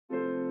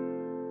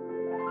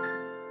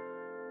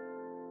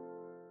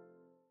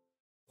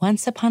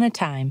Once upon a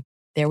time,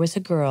 there was a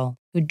girl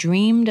who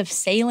dreamed of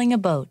sailing a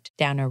boat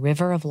down a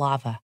river of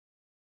lava.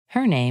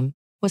 Her name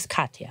was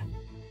Katia.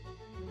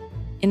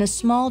 In a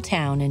small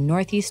town in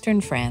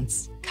northeastern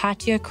France,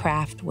 Katia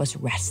Krafft was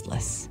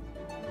restless.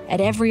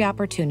 At every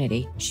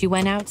opportunity, she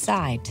went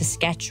outside to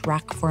sketch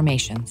rock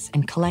formations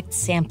and collect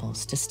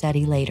samples to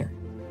study later.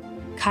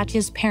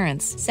 Katia's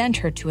parents sent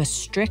her to a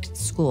strict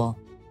school,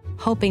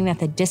 hoping that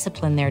the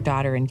discipline their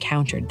daughter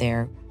encountered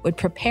there would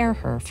prepare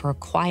her for a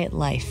quiet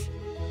life.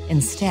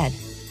 Instead,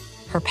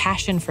 her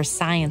passion for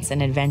science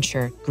and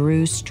adventure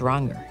grew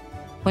stronger.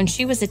 When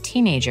she was a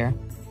teenager,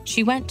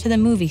 she went to the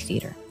movie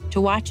theater to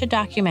watch a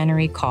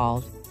documentary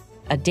called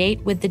A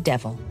Date with the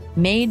Devil,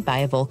 made by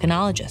a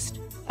volcanologist,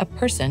 a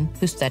person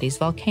who studies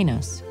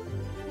volcanoes.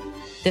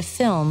 The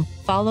film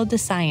followed the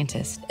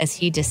scientist as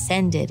he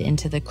descended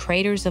into the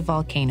craters of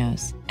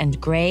volcanoes,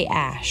 and gray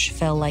ash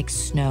fell like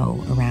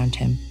snow around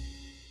him.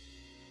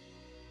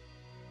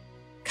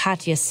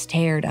 Katia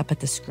stared up at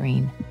the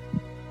screen.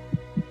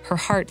 Her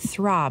heart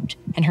throbbed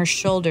and her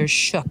shoulders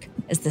shook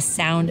as the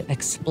sound of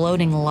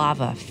exploding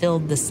lava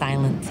filled the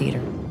silent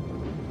theater.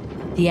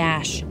 The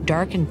ash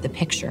darkened the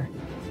picture,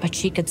 but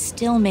she could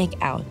still make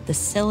out the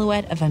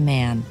silhouette of a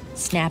man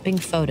snapping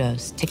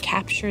photos to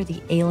capture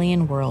the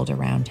alien world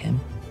around him.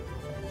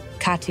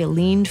 Katia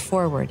leaned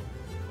forward,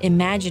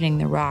 imagining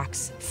the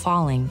rocks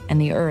falling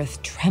and the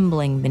earth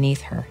trembling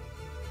beneath her.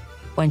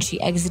 When she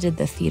exited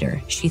the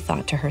theater, she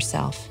thought to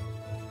herself,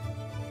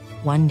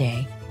 "One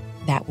day,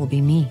 that will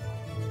be me.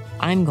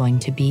 I'm going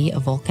to be a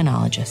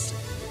volcanologist."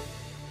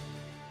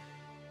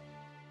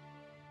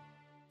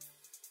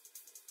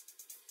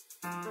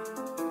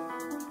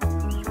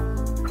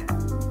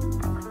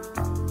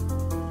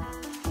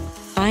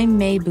 I'm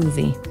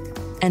Boeve,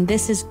 and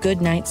this is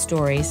Goodnight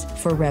Stories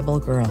for Rebel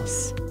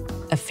Girls,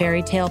 a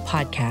fairy tale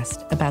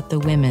podcast about the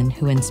women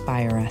who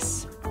inspire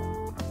us.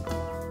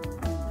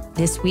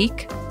 This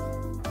week,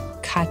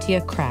 Katia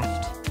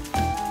Krafft.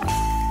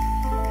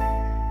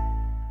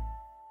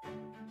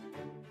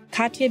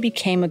 Katia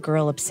became a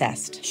girl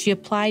obsessed. She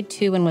applied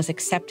to and was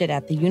accepted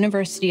at the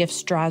University of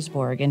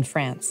Strasbourg in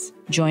France,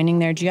 joining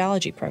their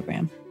geology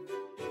program.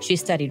 She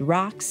studied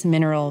rocks,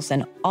 minerals,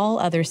 and all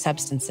other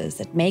substances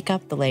that make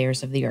up the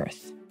layers of the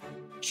earth.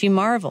 She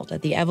marveled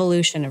at the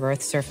evolution of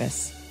Earth's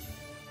surface,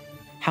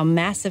 how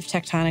massive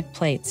tectonic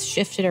plates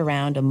shifted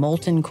around a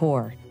molten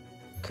core,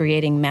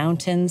 creating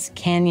mountains,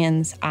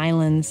 canyons,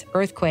 islands,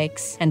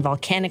 earthquakes, and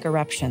volcanic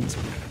eruptions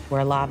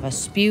where lava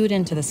spewed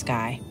into the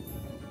sky.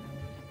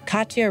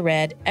 Katia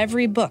read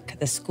every book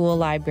the school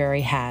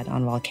library had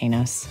on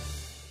volcanoes.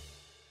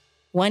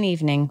 One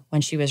evening, when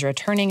she was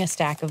returning a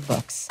stack of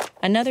books,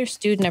 another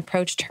student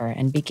approached her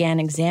and began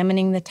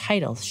examining the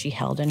titles she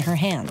held in her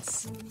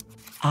hands.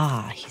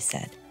 "Ah," he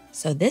said,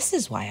 "so this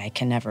is why I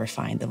can never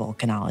find the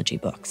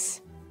volcanology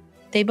books."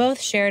 They both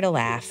shared a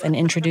laugh and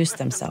introduced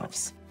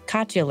themselves.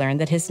 Katia learned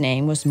that his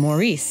name was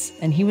Maurice,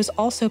 and he was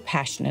also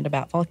passionate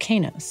about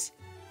volcanoes.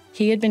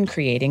 He had been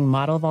creating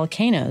model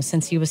volcanoes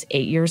since he was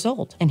 8 years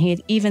old, and he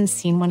had even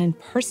seen one in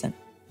person.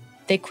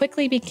 They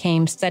quickly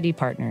became study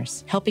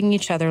partners, helping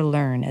each other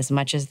learn as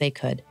much as they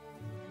could.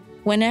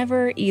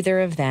 Whenever either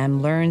of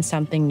them learned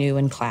something new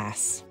in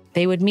class,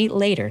 they would meet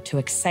later to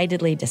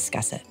excitedly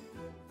discuss it.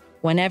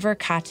 Whenever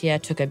Katia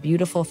took a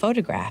beautiful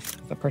photograph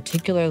of a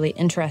particularly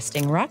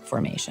interesting rock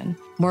formation,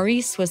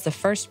 Maurice was the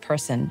first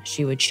person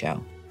she would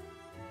show.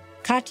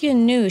 Katia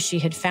knew she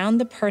had found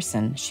the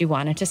person she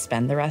wanted to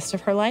spend the rest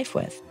of her life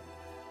with.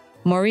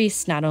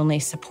 Maurice not only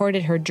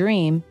supported her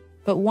dream,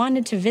 but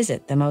wanted to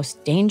visit the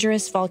most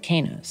dangerous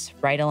volcanoes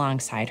right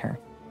alongside her.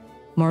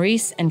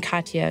 Maurice and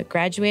Katia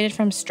graduated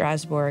from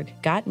Strasbourg,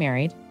 got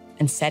married,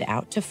 and set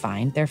out to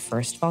find their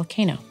first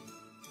volcano.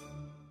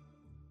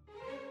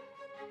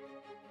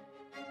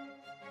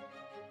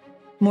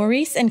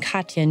 Maurice and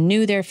Katia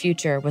knew their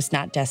future was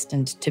not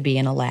destined to be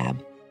in a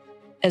lab.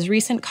 As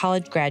recent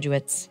college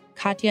graduates,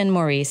 Katia and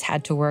Maurice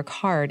had to work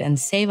hard and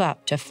save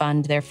up to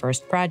fund their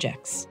first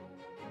projects.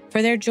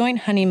 For their joint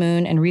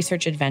honeymoon and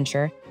research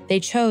adventure, they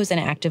chose an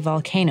active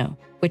volcano,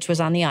 which was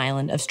on the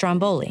island of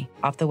Stromboli,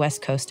 off the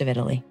west coast of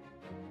Italy.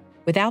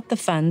 Without the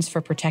funds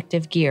for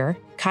protective gear,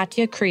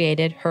 Katia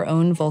created her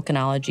own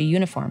volcanology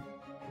uniform,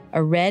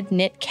 a red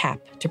knit cap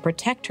to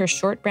protect her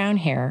short brown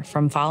hair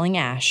from falling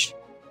ash,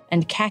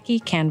 and khaki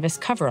canvas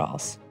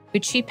coveralls,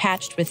 which she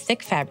patched with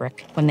thick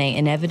fabric when they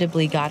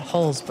inevitably got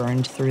holes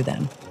burned through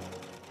them.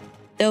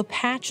 Though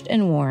patched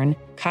and worn,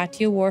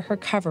 Katia wore her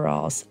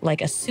coveralls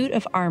like a suit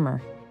of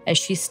armor as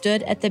she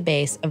stood at the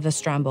base of the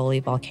Stromboli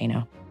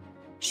volcano.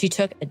 She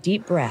took a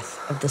deep breath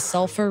of the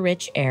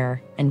sulfur-rich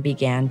air and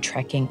began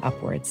trekking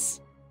upwards.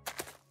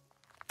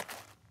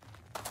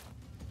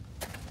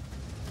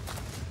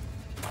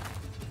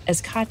 As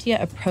Katia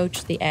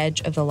approached the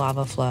edge of the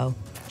lava flow,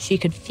 she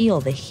could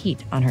feel the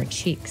heat on her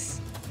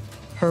cheeks.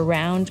 Her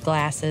round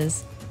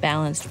glasses,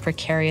 balanced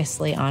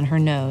precariously on her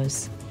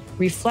nose,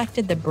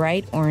 reflected the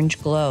bright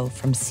orange glow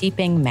from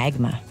seeping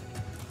magma.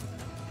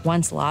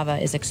 Once lava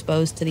is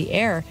exposed to the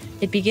air,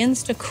 it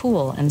begins to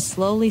cool and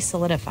slowly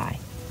solidify.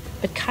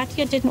 But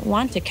Katia didn't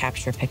want to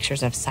capture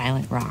pictures of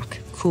silent rock,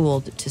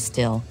 cooled to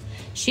still.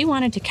 She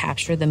wanted to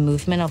capture the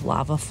movement of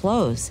lava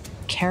flows,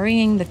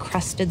 carrying the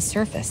crusted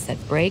surface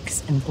that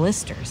breaks and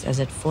blisters as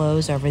it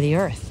flows over the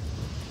earth.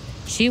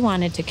 She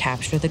wanted to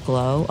capture the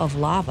glow of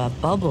lava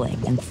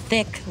bubbling in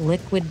thick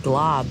liquid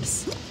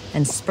globs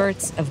and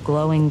spurts of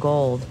glowing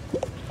gold.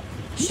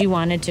 She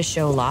wanted to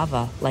show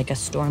lava like a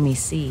stormy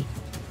sea.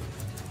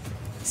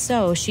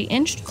 So she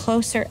inched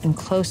closer and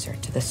closer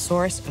to the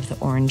source of the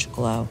orange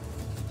glow.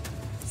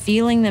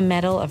 Feeling the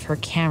metal of her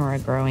camera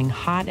growing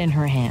hot in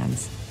her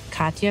hands,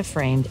 Katia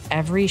framed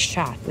every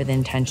shot with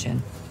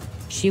intention.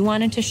 She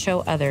wanted to show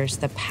others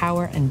the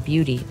power and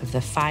beauty of the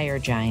fire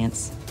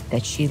giants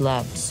that she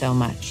loved so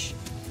much.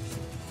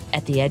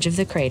 At the edge of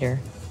the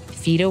crater,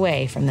 feet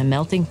away from the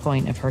melting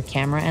point of her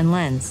camera and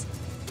lens,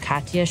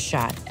 Katia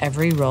shot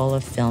every roll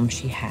of film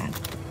she had.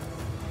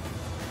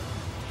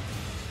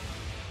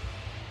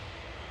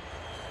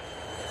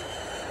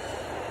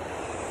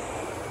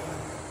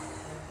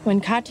 When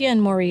Katia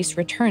and Maurice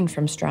returned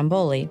from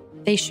Stromboli,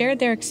 they shared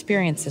their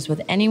experiences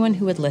with anyone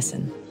who would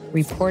listen: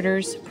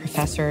 reporters,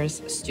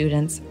 professors,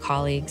 students,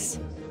 colleagues.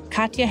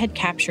 Katia had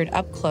captured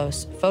up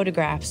close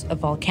photographs of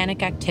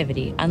volcanic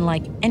activity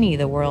unlike any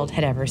the world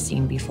had ever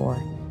seen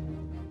before.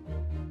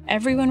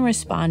 Everyone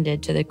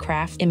responded to the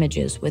Krafft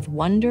images with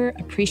wonder,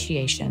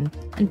 appreciation,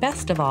 and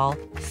best of all,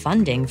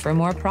 funding for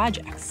more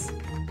projects.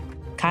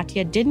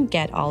 Katia didn't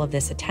get all of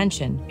this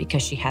attention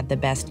because she had the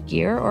best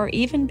gear or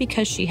even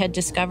because she had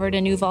discovered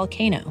a new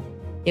volcano.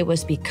 It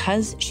was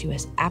because she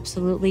was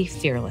absolutely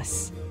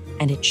fearless,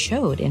 and it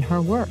showed in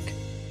her work.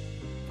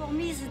 For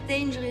me, the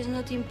danger is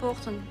not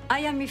important. I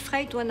am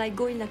afraid when I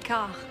go in a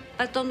car,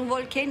 but on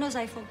volcanoes,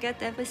 I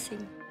forget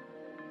everything.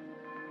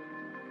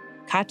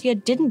 Katia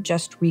didn't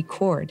just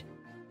record.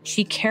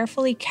 She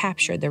carefully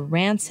captured the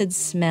rancid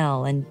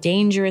smell and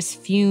dangerous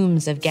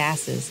fumes of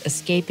gases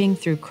escaping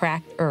through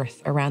cracked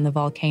earth around the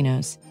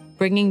volcanoes,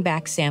 bringing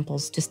back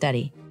samples to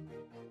study.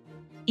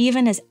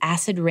 Even as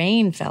acid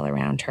rain fell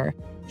around her,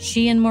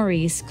 she and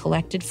Maurice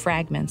collected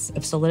fragments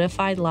of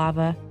solidified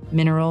lava,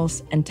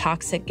 minerals, and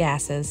toxic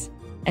gases,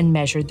 and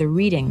measured the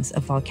readings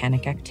of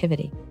volcanic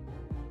activity.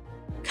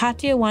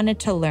 Katia wanted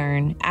to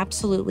learn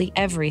absolutely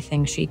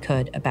everything she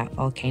could about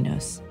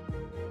volcanoes.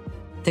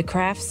 The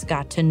Kraffts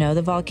got to know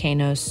the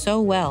volcanoes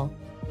so well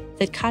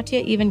that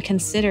Katia even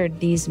considered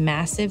these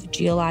massive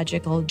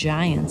geological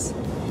giants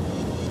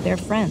their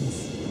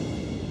friends.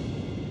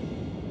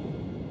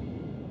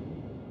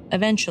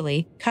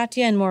 Eventually,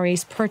 Katia and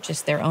Maurice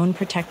purchased their own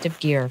protective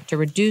gear to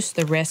reduce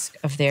the risk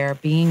of their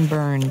being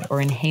burned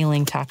or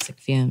inhaling toxic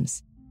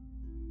fumes.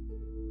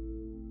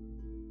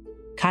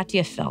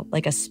 Katia felt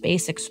like a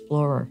space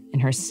explorer in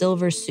her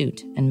silver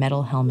suit and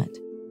metal helmet.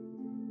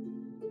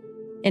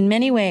 In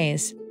many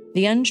ways,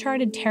 the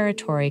uncharted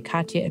territory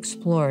Katia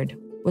explored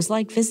was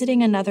like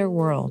visiting another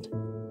world.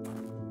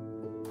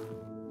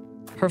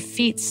 Her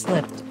feet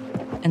slipped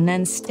and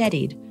then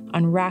steadied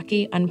on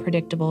rocky,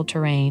 unpredictable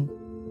terrain.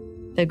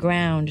 The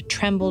ground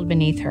trembled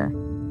beneath her.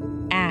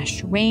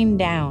 Ash rained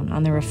down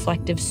on the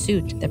reflective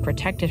suit that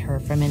protected her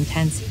from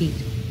intense heat.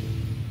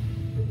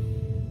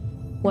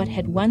 What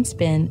had once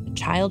been a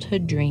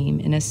childhood dream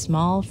in a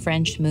small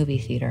French movie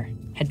theater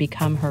had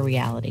become her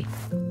reality.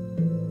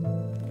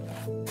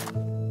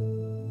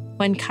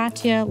 When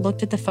Katia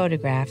looked at the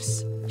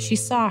photographs, she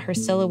saw her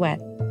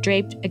silhouette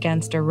draped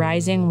against a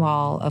rising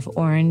wall of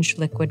orange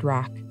liquid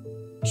rock.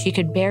 She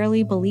could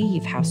barely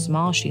believe how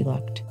small she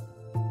looked.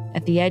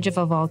 At the edge of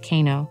a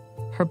volcano,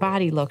 her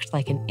body looked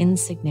like an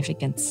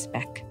insignificant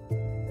speck.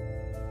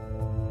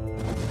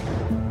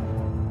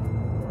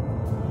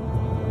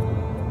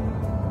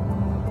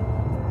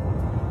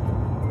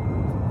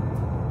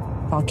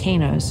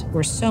 Volcanoes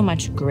were so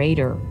much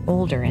greater,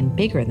 older, and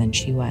bigger than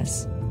she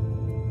was.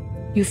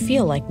 You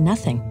feel like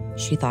nothing,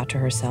 she thought to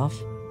herself.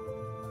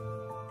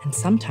 And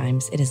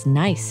sometimes it is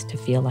nice to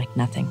feel like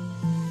nothing.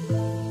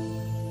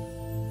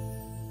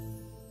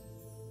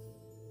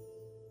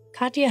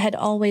 Katia had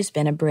always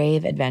been a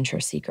brave adventure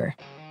seeker.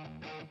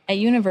 At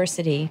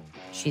university,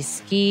 she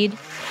skied,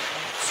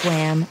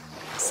 swam,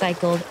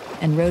 cycled,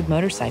 and rode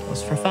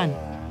motorcycles for fun.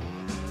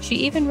 She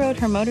even rode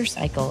her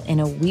motorcycle in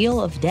a wheel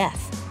of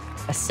death,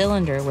 a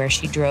cylinder where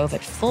she drove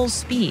at full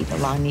speed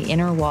along the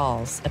inner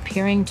walls,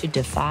 appearing to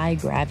defy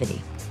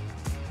gravity.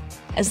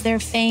 As their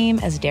fame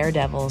as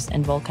daredevils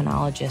and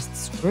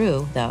volcanologists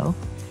grew, though,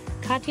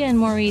 Katia and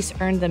Maurice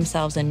earned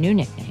themselves a new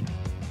nickname,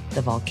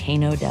 the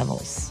Volcano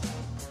Devils.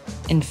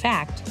 In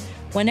fact,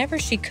 whenever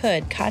she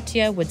could,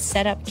 Katia would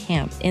set up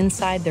camp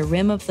inside the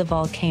rim of the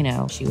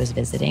volcano she was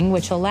visiting,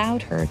 which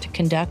allowed her to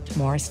conduct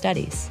more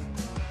studies.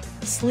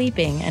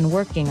 Sleeping and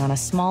working on a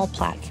small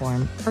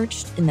platform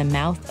perched in the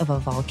mouth of a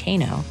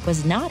volcano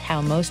was not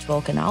how most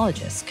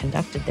volcanologists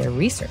conducted their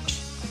research.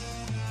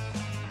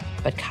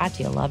 But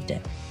Katia loved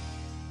it.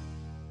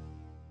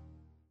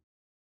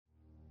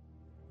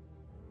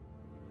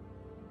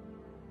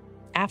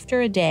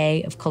 After a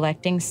day of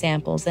collecting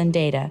samples and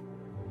data,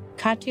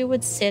 Katia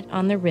would sit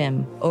on the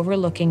rim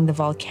overlooking the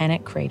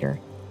volcanic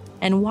crater,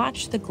 and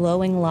watched the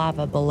glowing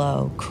lava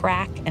below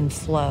crack and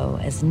flow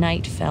as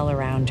night fell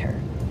around her.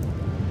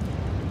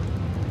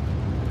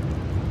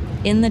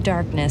 In the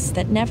darkness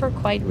that never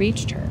quite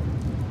reached her,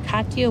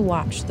 Katia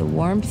watched the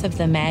warmth of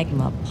the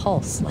magma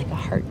pulse like a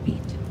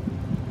heartbeat.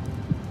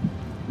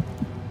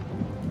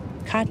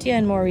 Katia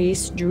and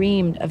Maurice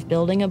dreamed of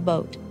building a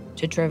boat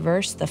to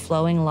traverse the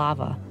flowing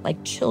lava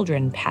like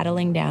children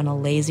paddling down a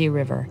lazy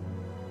river.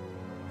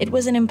 It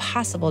was an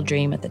impossible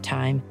dream at the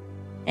time,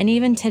 and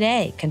even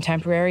today,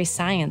 contemporary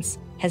science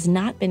has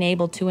not been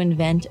able to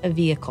invent a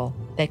vehicle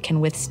that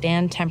can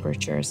withstand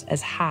temperatures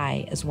as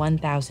high as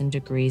 1,000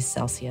 degrees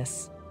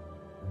Celsius.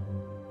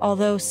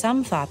 Although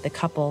some thought the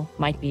couple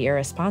might be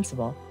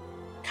irresponsible,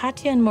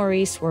 Katia and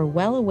Maurice were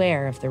well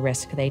aware of the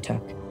risk they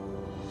took.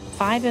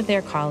 5 of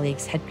their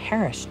colleagues had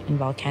perished in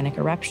volcanic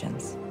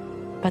eruptions,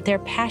 but their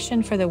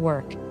passion for the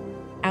work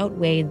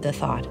outweighed the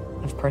thought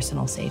of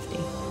personal safety.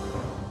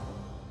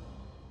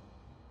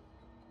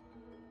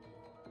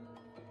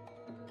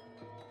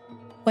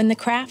 When the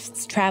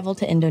Kraffts traveled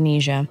to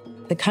Indonesia,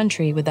 the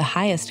country with the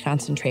highest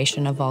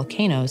concentration of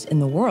volcanoes in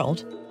the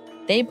world,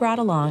 they brought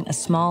along a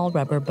small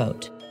rubber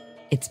boat.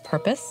 Its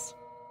purpose?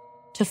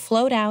 To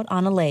float out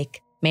on a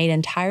lake made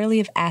entirely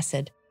of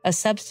acid, a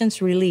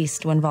substance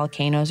released when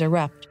volcanoes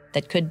erupt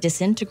that could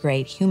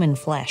disintegrate human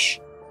flesh.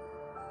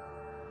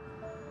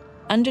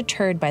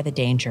 Undeterred by the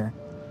danger,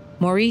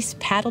 Maurice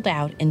paddled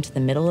out into the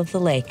middle of the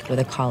lake with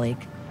a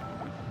colleague.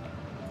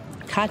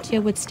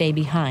 Katia would stay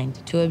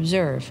behind to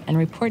observe and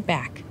report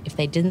back if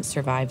they didn't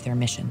survive their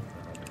mission.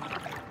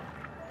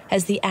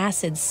 As the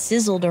acid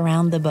sizzled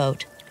around the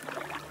boat,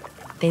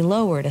 they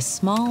lowered a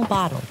small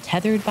bottle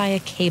tethered by a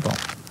cable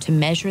to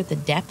measure the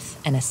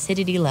depth and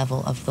acidity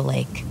level of the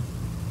lake.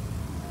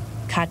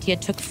 Katia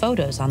took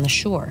photos on the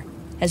shore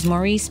as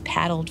Maurice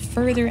paddled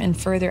further and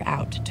further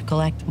out to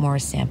collect more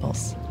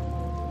samples.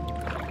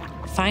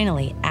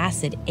 Finally,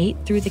 acid ate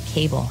through the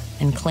cable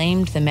and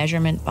claimed the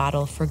measurement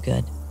bottle for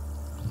good.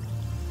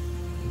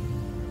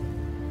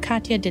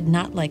 Katia did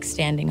not like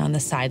standing on the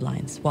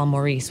sidelines while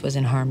Maurice was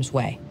in harm's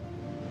way.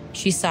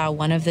 She saw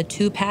one of the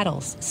 2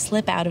 paddles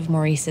slip out of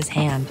Maurice's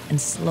hand and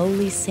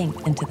slowly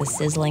sink into the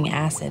sizzling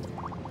acid.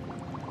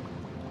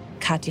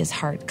 Katia's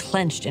heart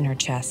clenched in her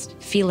chest,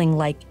 feeling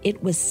like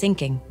it was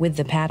sinking with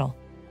the paddle.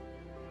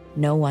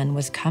 No one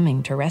was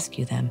coming to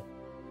rescue them.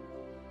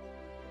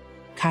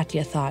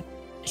 Katia thought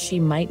she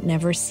might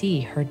never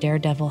see her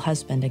daredevil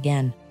husband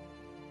again.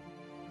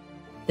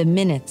 The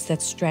minutes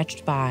that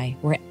stretched by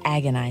were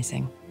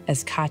agonizing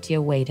as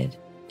Katia waited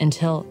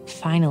until,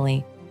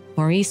 finally,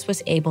 Maurice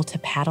was able to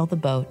paddle the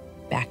boat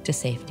back to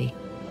safety.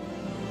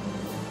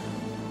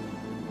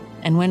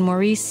 And when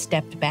Maurice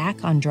stepped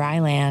back on dry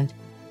land,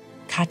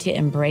 Katia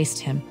embraced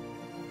him,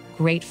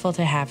 grateful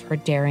to have her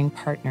daring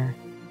partner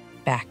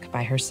back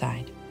by her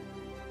side.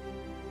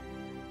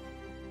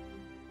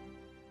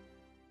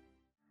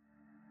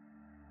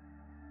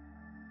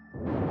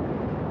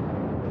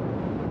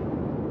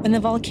 When the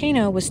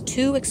volcano was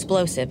too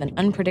explosive and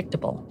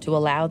unpredictable to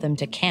allow them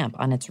to camp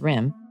on its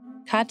rim,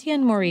 Katia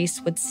and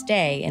Maurice would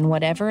stay in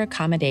whatever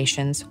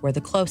accommodations were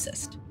the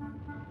closest.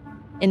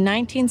 In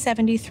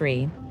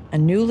 1973, a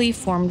newly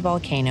formed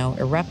volcano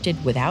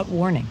erupted without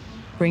warning,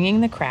 bringing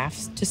the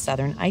Kraffts to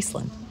southern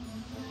Iceland.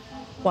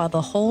 While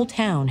the whole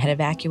town had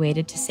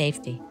evacuated to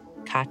safety,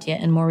 Katia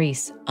and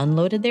Maurice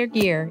unloaded their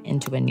gear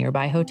into a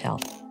nearby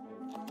hotel.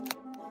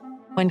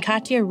 When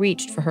Katia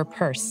reached for her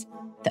purse,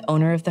 the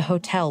owner of the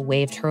hotel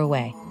waved her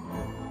away.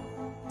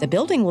 "The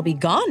building will be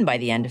gone by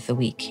the end of the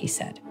week," he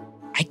said.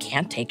 "I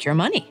can't take your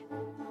money."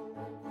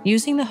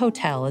 Using the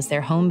hotel as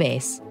their home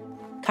base,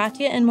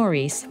 Katia and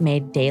Maurice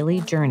made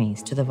daily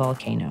journeys to the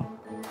volcano.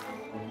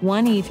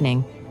 One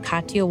evening,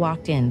 Katia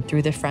walked in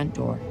through the front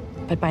door,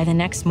 but by the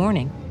next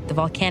morning, the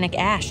volcanic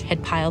ash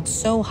had piled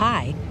so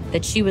high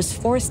that she was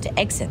forced to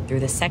exit through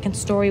the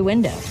second-story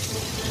window.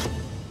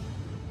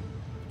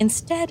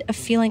 Instead of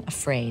feeling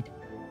afraid,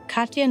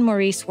 Katia and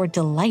Maurice were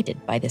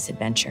delighted by this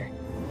adventure.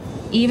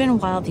 Even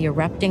while the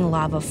erupting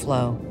lava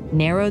flow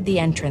narrowed the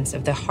entrance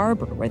of the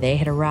harbor where they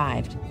had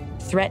arrived,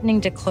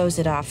 threatening to close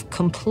it off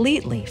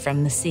completely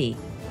from the sea,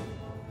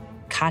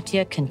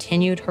 Katia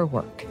continued her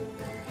work.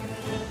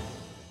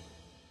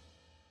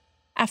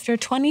 After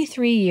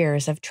 23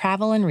 years of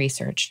travel and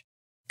research,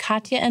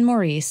 Katia and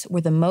Maurice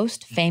were the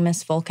most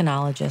famous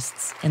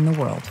volcanologists in the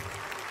world.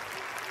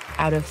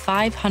 Out of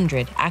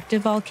 500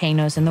 active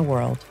volcanoes in the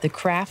world, the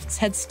Kraffts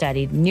had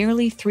studied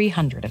nearly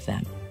 300 of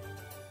them.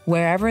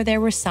 Wherever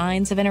there were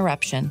signs of an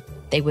eruption,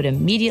 they would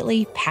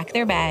immediately pack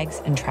their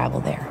bags and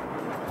travel there.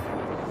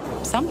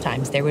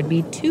 Sometimes there would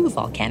be 2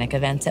 volcanic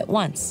events at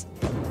once,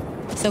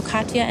 so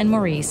Katia and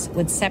Maurice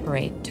would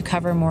separate to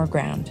cover more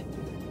ground.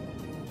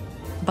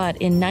 But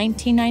in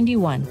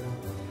 1991,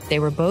 they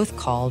were both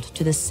called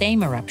to the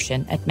same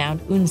eruption at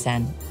Mount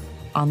Unzen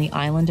on the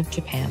island of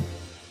Japan.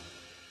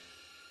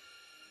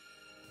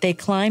 They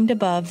climbed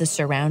above the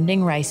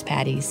surrounding rice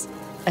paddies,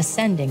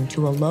 ascending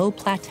to a low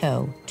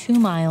plateau 2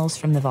 miles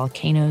from the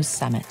volcano's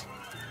summit.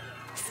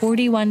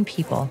 41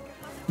 people,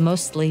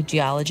 mostly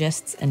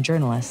geologists and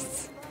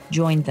journalists,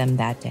 joined them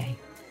that day.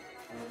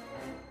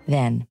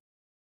 Then,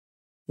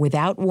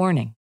 without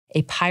warning,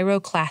 a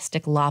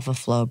pyroclastic lava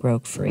flow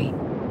broke free.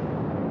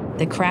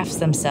 The Kraffts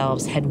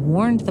themselves had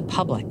warned the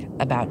public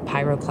about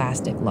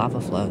pyroclastic lava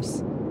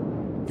flows.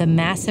 The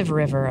massive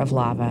river of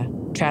lava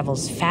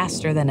travels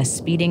faster than a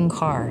speeding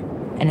car,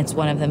 and it's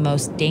one of the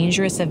most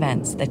dangerous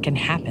events that can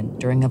happen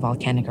during a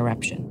volcanic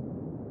eruption.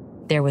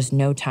 There was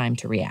no time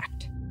to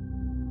react.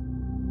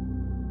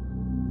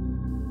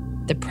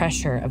 The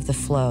pressure of the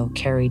flow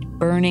carried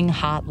burning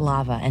hot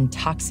lava and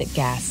toxic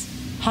gas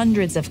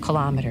hundreds of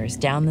kilometers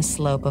down the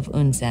slope of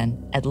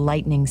Unzen at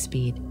lightning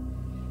speed.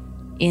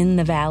 In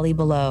the valley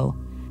below,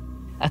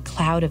 a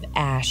cloud of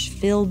ash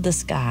filled the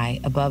sky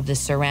above the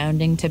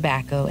surrounding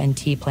tobacco and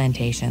tea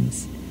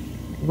plantations.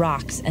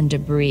 Rocks and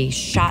debris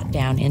shot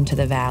down into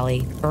the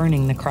valley,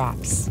 burning the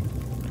crops.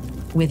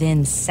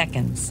 Within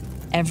seconds,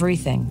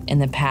 everything in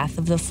the path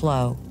of the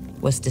flow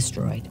was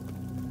destroyed.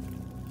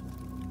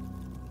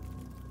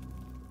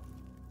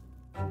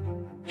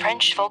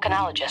 French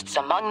volcanologists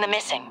among the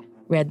missing,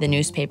 read the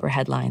newspaper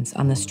headlines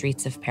on the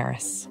streets of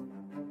Paris.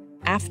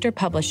 After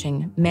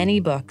publishing many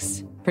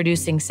books,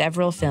 producing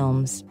several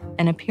films,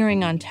 and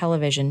appearing on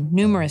television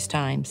numerous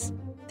times,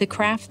 the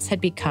Kraffts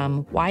had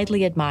become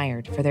widely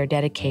admired for their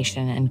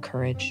dedication and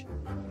courage.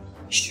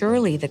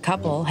 Surely the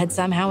couple had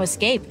somehow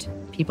escaped,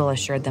 people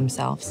assured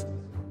themselves.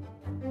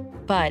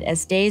 But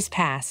as days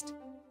passed,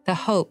 the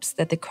hopes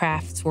that the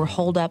Kraffts were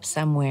holed up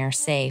somewhere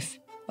safe,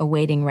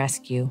 awaiting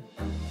rescue,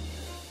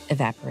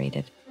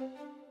 evaporated.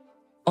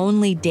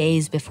 Only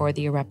days before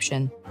the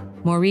eruption,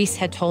 Maurice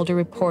had told a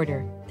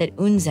reporter that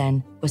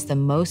Unzen was the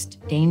most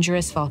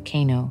dangerous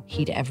volcano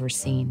he'd ever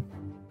seen.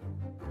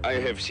 I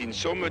have seen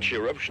so much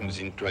eruptions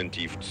in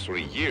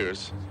 23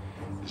 years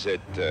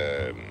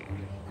that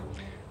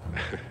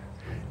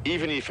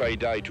even if I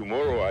die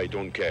tomorrow, I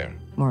don't care,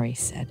 Maurice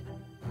said.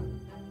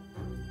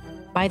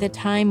 By the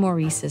time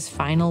Maurice's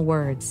final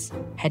words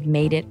had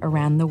made it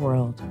around the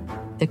world,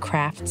 the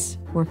Kraffts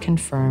were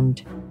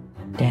confirmed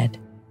dead.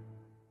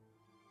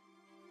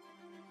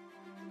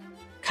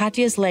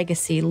 Katia's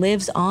legacy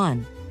lives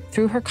on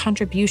through her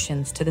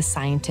contributions to the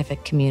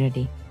scientific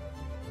community.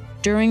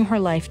 During her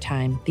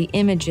lifetime, the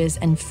images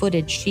and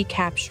footage she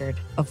captured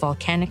of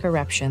volcanic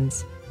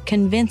eruptions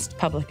convinced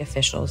public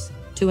officials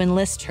to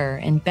enlist her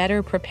in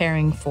better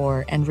preparing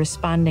for and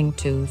responding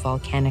to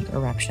volcanic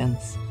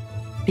eruptions.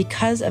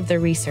 Because of the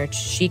research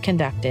she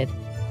conducted,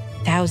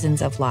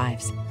 thousands of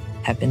lives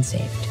have been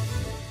saved.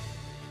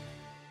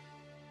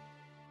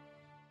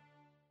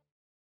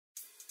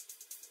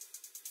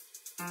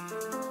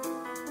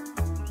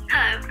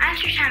 Hello, I'm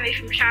Shami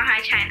from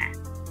Shanghai, China.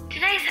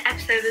 Today's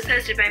episode was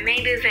hosted by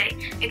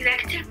Boeve,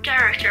 Executive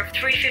Director of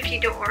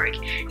 350.org,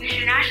 an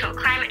international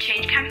climate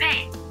change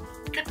campaign.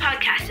 The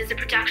podcast is a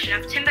production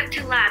of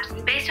Timbuktu Labs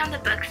and based on the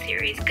book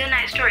series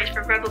Goodnight Stories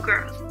for Rebel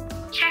Girls.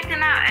 Check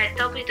them out at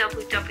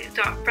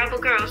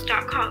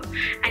www.rebelgirls.com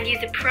and use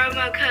the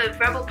promo code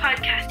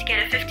REBELPODCAST to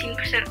get a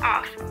 15%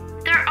 off.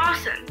 They're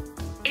awesome!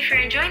 If you're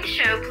enjoying the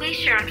show, please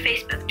share on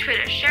Facebook,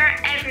 Twitter, share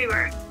it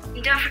everywhere.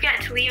 And don't forget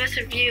to leave us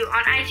a review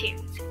on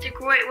iTunes. It's a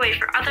great way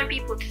for other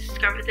people to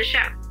discover the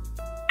show.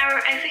 Our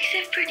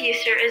executive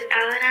producer is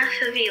Elena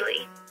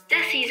Savili.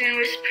 This season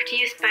was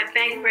produced by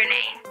Ben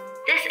Bernay.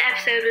 This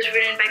episode was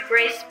written by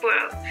Grace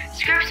Boyle.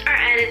 Scripts are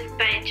edited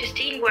by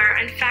Justine Ware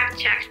and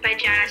fact-checked by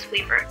Janice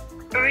Weaver.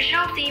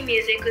 Original theme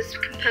music was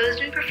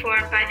composed and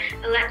performed by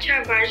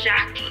Elettra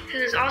Barjaki, who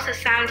has also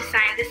sound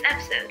designed this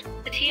episode.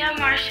 Katia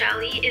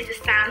Marshali is the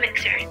sound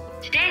mixer.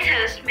 Today's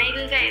host, May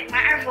Boeve, lent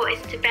her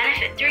voice to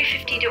benefit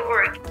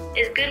 350.org,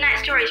 as Goodnight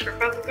Stories for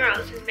Rebel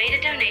Girls has made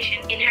a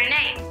donation in her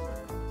name.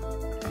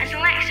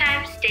 Until next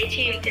time, stay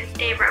tuned and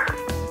stay rebel.